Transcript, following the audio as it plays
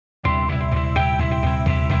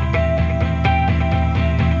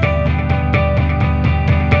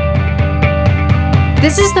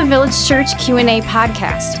This is the Village Church Q&A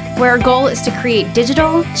podcast, where our goal is to create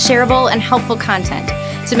digital, shareable, and helpful content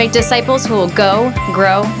to make disciples who will go,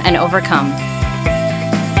 grow, and overcome.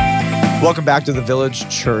 Welcome back to the Village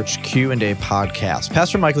Church Q&A podcast.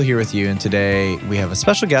 Pastor Michael here with you, and today we have a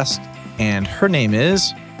special guest, and her name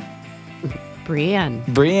is... Brianne.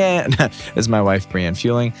 Brianne is my wife, Brianne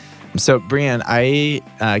Fueling. So, Brianne,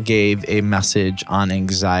 I gave a message on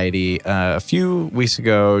anxiety a few weeks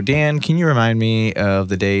ago. Dan, can you remind me of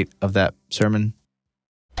the date of that sermon?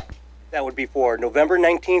 That would be for November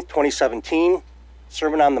 19th, 2017,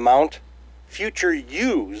 Sermon on the Mount, Future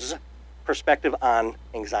You's Perspective on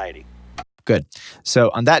Anxiety. Good. So,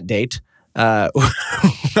 on that date, I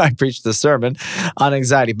preached the sermon on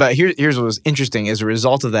anxiety. But here's what was interesting. As a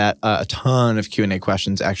result of that, a ton of Q&A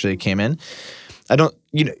questions actually came in.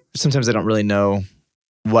 Sometimes I don't really know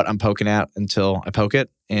what I'm poking at until I poke it.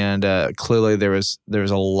 And clearly there was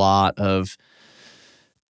a lot of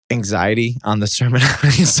anxiety on the sermon on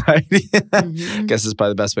anxiety. I guess is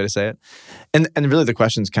probably the best way to say it. And really the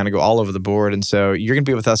questions kind of go all over the board. And so you're going to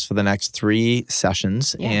be with us for the next 3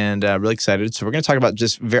 sessions and really excited. So we're going to talk about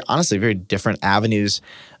just very different avenues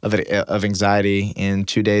of anxiety in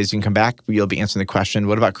 2 days. You can come back. You'll be answering the question,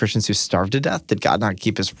 what about Christians who starved to death? Did God not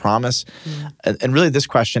keep his promise? And really this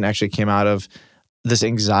question actually came out of this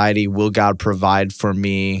anxiety. Will God provide for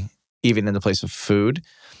me even in the place of food?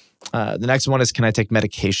 The next one is, can I take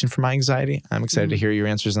medication for my anxiety? I'm excited to hear your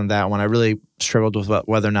answers on that one. I really struggled with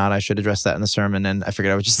whether or not I should address that in the sermon, and I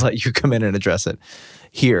figured I would just let you come in and address it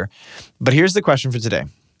here. But here's the question for today.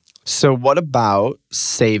 So what about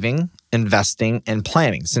saving, investing, and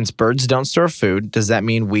planning? Since birds don't store food, does that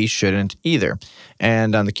mean we shouldn't either?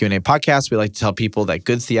 And on the Q&A podcast, we like to tell people that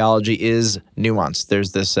good theology is nuanced.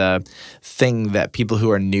 There's this thing that people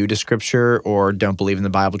who are new to Scripture or don't believe in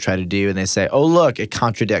the Bible try to do, and they say, oh, look, it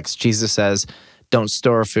contradicts. Jesus says, don't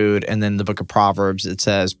store food. And then the book of Proverbs, it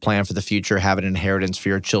says, plan for the future, have an inheritance for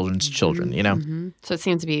your children's children, you know? So it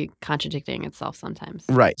seems to be contradicting itself sometimes.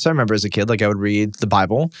 Right. So I remember as a kid, I would read the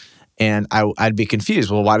Bible and I'd be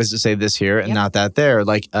confused. Well, why does it say this here and not that there?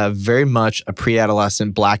 Very much a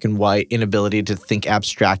pre-adolescent black and white inability to think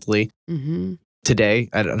abstractly. Today,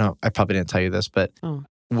 I don't know, I probably didn't tell you this, but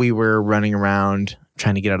we were running around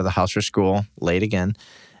trying to get out of the house for school, late again.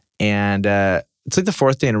 And it's like the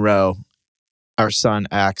 4th day in a row, our son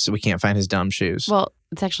acts, we can't find his dumb shoes. Well,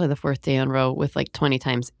 it's actually the 4th day in a row with 20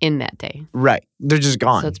 times in that day. Right. They're just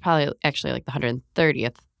gone. So it's probably actually the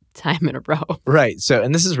 130th time in a row. Right. So,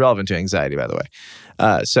 and this is relevant to anxiety, by the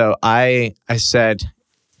way. So I said,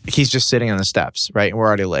 he's just sitting on the steps, right? And we're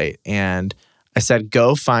already late. And I said,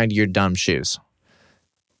 go find your dumb shoes.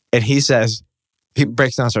 And he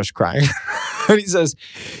breaks down and starts crying. And he says,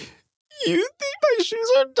 you think my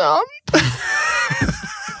shoes are dumb?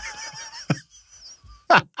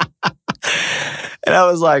 And I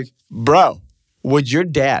was like, bro, would your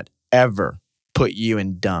dad ever put you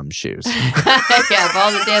in dumb shoes? Yeah, of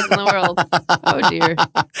all the dads in the world. Oh, dear.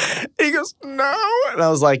 He goes, no. And I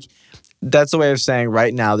was like, that's a way of saying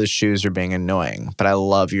right now the shoes are being annoying, but I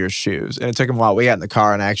love your shoes. And it took him a while. We got in the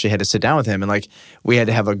car and I actually had to sit down with him and we had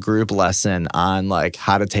to have a group lesson on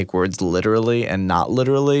how to take words literally and not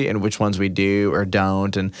literally and which ones we do or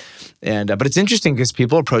don't. But it's interesting because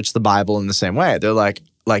people approach the Bible in the same way. They're like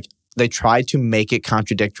they try to make it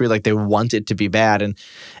contradictory, they want it to be bad. And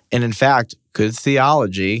in fact, good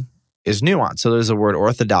theology is nuanced. So there's the word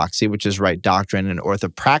orthodoxy, which is right doctrine, and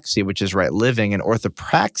orthopraxy, which is right living. And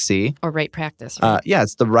orthopraxy... Or right practice. Right?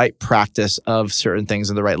 It's the right practice of certain things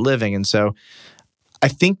and the right living. And so I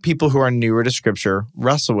think people who are newer to Scripture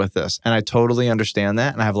wrestle with this. And I totally understand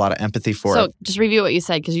that, and I have a lot of empathy for it. So just review what you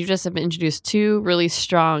said, because you just have introduced 2 really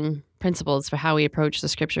strong principles for how we approach the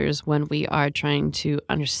Scriptures when we are trying to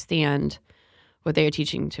understand what they are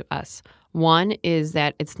teaching to us. One is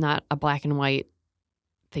that it's not a black and white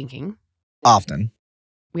thinking. Often.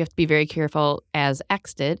 We have to be very careful, as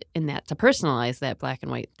X did, in that to personalize that black and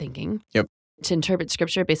white thinking. Yep. To interpret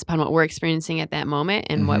Scripture based upon what we're experiencing at that moment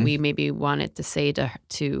and what we maybe want it to say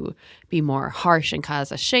to be more harsh and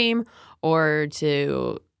cause us shame, or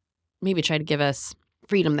to maybe try to give us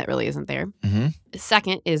freedom that really isn't there.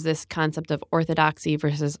 Second is this concept of orthodoxy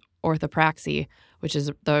versus orthopraxy, which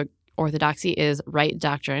is the orthodoxy is right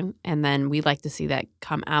doctrine, and then we like to see that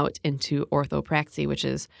come out into orthopraxy, which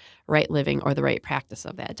is right living or the right practice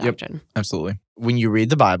of that doctrine. Yep, absolutely. When you read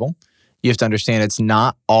the Bible, you have to understand it's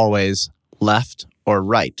not always left or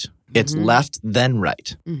right. It's left, then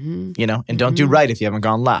right. And don't do right if you haven't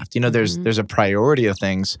gone left. There's a priority of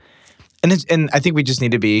things. And I think we just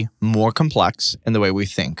need to be more complex in the way we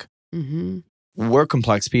think. We're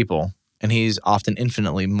complex people, and he's often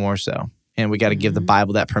infinitely more so. And we got to give the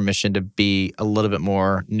Bible that permission to be a little bit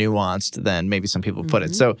more nuanced than maybe some people put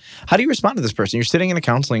it. So how do you respond to this person? You're sitting in a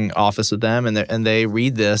counseling office with them and they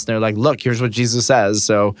read this and they're like, look, here's what Jesus says.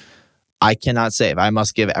 So I cannot save. I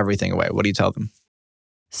must give everything away. What do you tell them?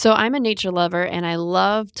 So I'm a nature lover, and I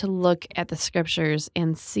love to look at the scriptures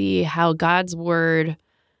and see how God's word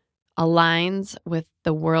aligns with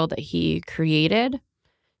the world that he created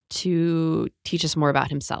to teach us more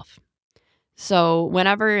about himself. So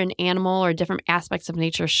whenever an animal or different aspects of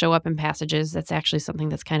nature show up in passages, that's actually something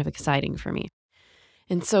that's kind of exciting for me.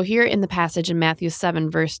 And so here in the passage in Matthew 7,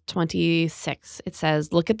 verse 26, it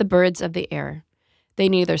says, "Look at the birds of the air. They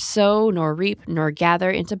neither sow nor reap nor gather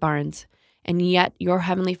into barns, and yet your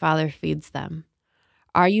heavenly Father feeds them.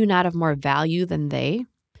 Are you not of more value than they?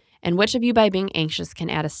 And which of you by being anxious can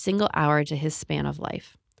add a single hour to his span of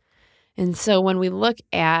life?" And so when we look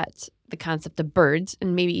at the concept of birds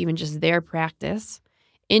and maybe even just their practice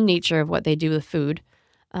in nature of what they do with food,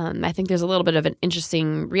 I think there's a little bit of an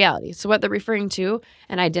interesting reality. So what they're referring to,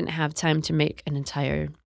 and I didn't have time to make an entire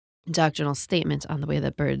doctrinal statement on the way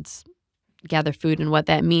that birds gather food and what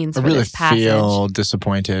that means for this passage. I really feel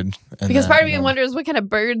disappointed. Because part of me wonders what kind of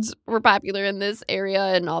birds were popular in this area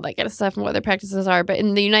and all that kind of stuff and what their practices are. But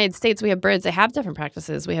in the United States, we have birds that have different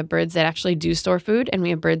practices. We have birds that actually do store food, and we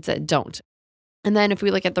have birds that don't. And then if we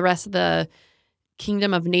look at the rest of the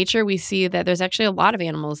kingdom of nature, we see that there's actually a lot of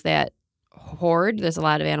animals that hoard. There's a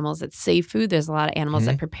lot of animals that save food. There's a lot of animals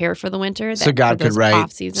that prepare for the winter. So God could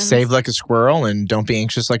write, save like a squirrel and don't be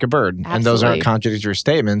anxious like a bird. Absolutely. And those aren't contradictory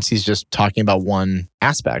statements. He's just talking about one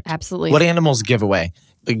aspect. Absolutely. What animals give away?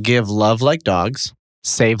 Give love like dogs,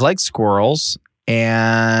 save like squirrels,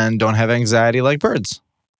 and don't have anxiety like birds.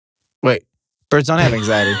 Wait, birds don't have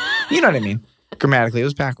anxiety. You know what I mean? Grammatically, it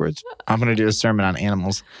was backwards. I'm going to do a sermon on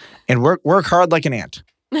animals. And work hard like an ant.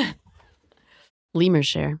 Lemurs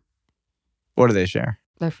share. What do they share?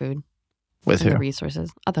 Their food. With who? The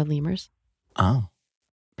resources. Other lemurs. Oh.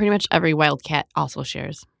 Pretty much every wild cat also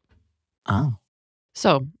shares. Oh.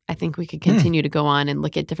 So I think we could continue to go on and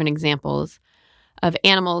look at different examples of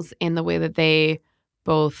animals and the way that they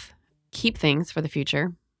both keep things for the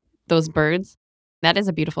future. Those birds, that is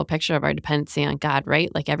a beautiful picture of our dependency on God,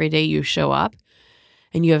 right? Like every day you show up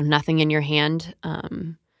and you have nothing in your hand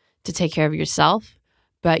to take care of yourself,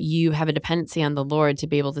 but you have a dependency on the Lord to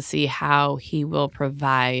be able to see how he will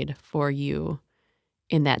provide for you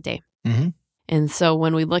in that day. Mm-hmm. And so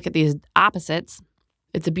when we look at these opposites,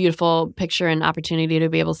 it's a beautiful picture and opportunity to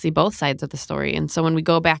be able to see both sides of the story. And so when we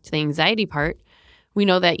go back to the anxiety part, we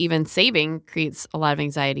know that even saving creates a lot of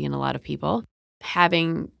anxiety in a lot of people.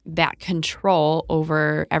 Having that control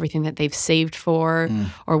over everything that they've saved for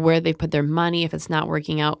or where they put their money if it's not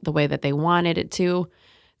working out the way that they wanted it to.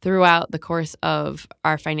 Throughout the course of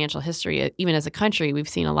our financial history, even as a country, we've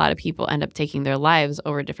seen a lot of people end up taking their lives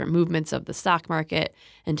over different movements of the stock market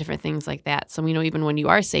and different things like that. So we know even when you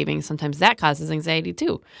are saving, sometimes that causes anxiety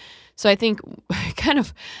too. So I think kind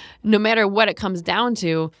of no matter what it comes down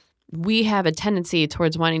to, we have a tendency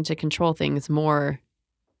towards wanting to control things more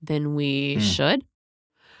than we should.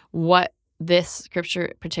 What this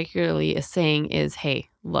scripture particularly is saying is, hey,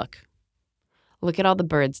 look at all the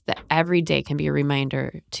birds that every day can be a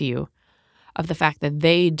reminder to you of the fact that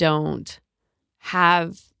they don't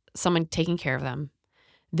have someone taking care of them.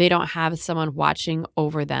 They don't have someone watching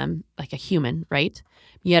over them like a human, right?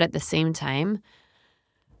 Yet at the same time,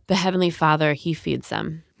 the Heavenly Father, he feeds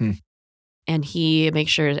them. And he makes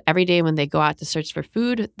sure every day when they go out to search for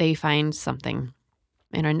food, they find something.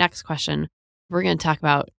 In our next question, we're going to talk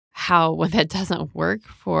about how when that doesn't work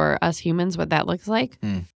for us humans, what that looks like.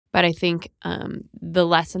 But I think the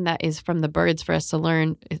lesson that is from the birds for us to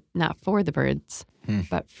learn, not for the birds,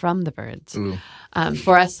 but from the birds,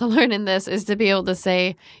 for us to learn in this is to be able to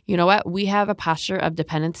say, you know what, we have a posture of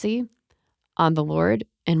dependency on the Lord.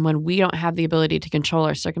 And when we don't have the ability to control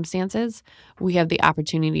our circumstances, we have the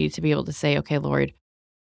opportunity to be able to say, okay, Lord,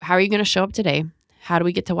 how are you going to show up today? How do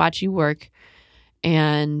we get to watch you work?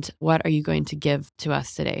 And what are you going to give to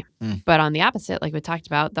us today? But on the opposite, like we talked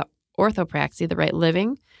about, the orthopraxy, the right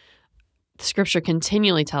living, Scripture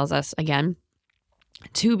continually tells us, again,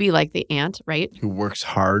 to be like the ant, right? Who works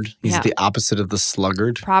hard. He's the opposite of the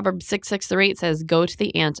sluggard. Proverbs 6:6-8 says, "Go to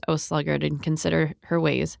the ant, O sluggard, and consider her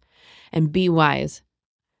ways, and be wise.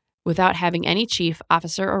 Without having any chief,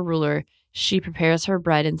 officer, or ruler, she prepares her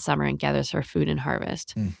bread in summer and gathers her food in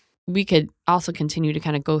harvest." We could also continue to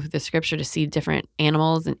kind of go through the Scripture to see different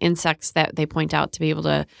animals and insects that they point out to be able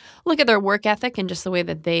to look at their work ethic and just the way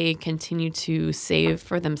that they continue to save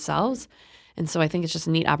for themselves. And so I think it's just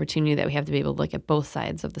a neat opportunity that we have to be able to look at both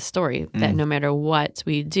sides of the story, that no matter what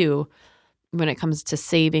we do, when it comes to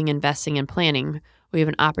saving, investing, and planning, we have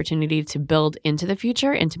an opportunity to build into the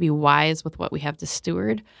future and to be wise with what we have to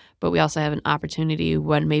steward. But we also have an opportunity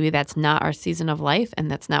when maybe that's not our season of life and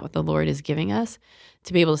that's not what the Lord is giving us,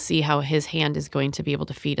 to be able to see how his hand is going to be able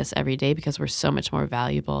to feed us every day because we're so much more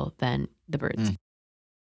valuable than the birds.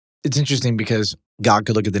 It's interesting because God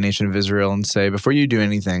could look at the nation of Israel and say, before you do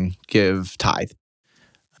anything, give tithe,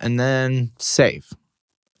 and then save,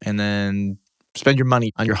 and then spend your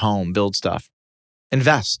money on your home, build stuff,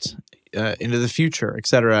 invest into the future,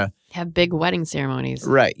 etc. Have big wedding ceremonies.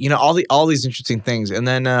 Right. All these interesting things. And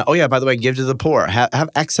then, by the way, give to the poor. Have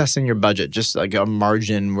excess in your budget, just like a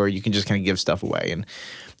margin where you can just kind of give stuff away. And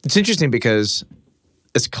it's interesting because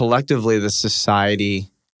as collectively the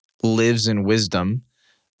society lives in wisdom,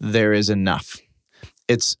 there is enough.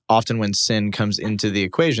 It's often when sin comes into the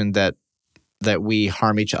equation that we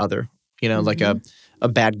harm each other. Like a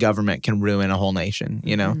bad government can ruin a whole nation,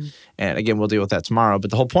 And again, we'll deal with that tomorrow. But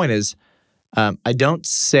the whole point is, I don't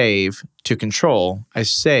save to control. I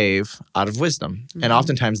save out of wisdom. And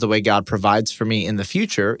oftentimes the way God provides for me in the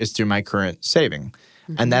future is through my current saving.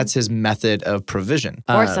 And that's his method of provision.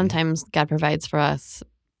 Or sometimes God provides for us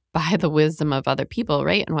by the wisdom of other people,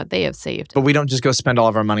 right? And what they have saved. But we don't just go spend all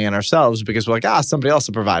of our money on ourselves because we're like, somebody else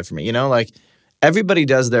will provide for me. Like everybody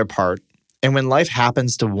does their part. And when life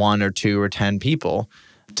happens to 1 or 2 or 10 people,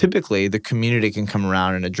 typically the community can come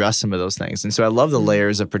around and address some of those things. And so I love the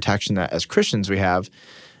layers of protection that as Christians we have.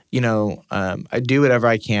 I do whatever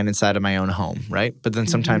I can inside of my own home, right? But then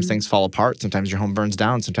sometimes things fall apart. Sometimes your home burns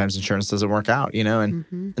down. Sometimes insurance doesn't work out, and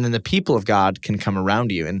then the people of God can come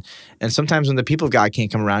around you. And sometimes when the people of God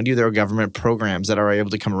can't come around you, there are government programs that are able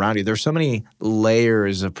to come around you. There's so many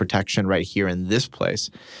layers of protection right here in this place.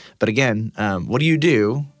 But again, what do you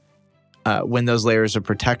do when those layers of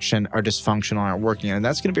protection are dysfunctional and aren't working? And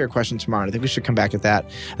that's going to be our question tomorrow. I think we should come back at that.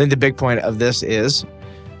 I think the big point of this is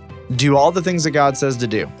do all the things that God says to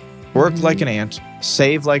do. Work like an ant,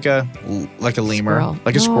 save like a lemur, Squirrel.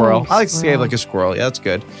 like a squirrel. I like to Squirrel. save like a squirrel. Yeah, that's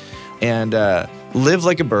good. And live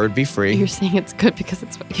like a bird, be free. You're saying it's good because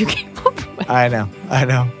it's what you came up with. I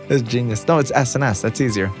know. It's genius. No, it's S&S. That's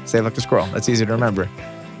easier. Save like a squirrel. That's easier to remember.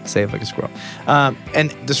 Save like a squirrel. And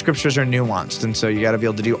the scriptures are nuanced, and so you got to be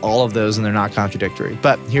able to do all of those, and they're not contradictory.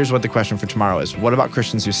 But here's what the question for tomorrow is. What about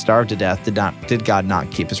Christians who starved to death? Did God not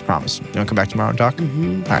keep his promise? You want to come back tomorrow and talk? All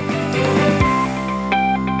right.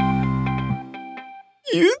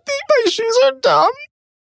 You think my shoes are dumb?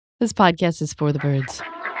 This podcast is for the birds.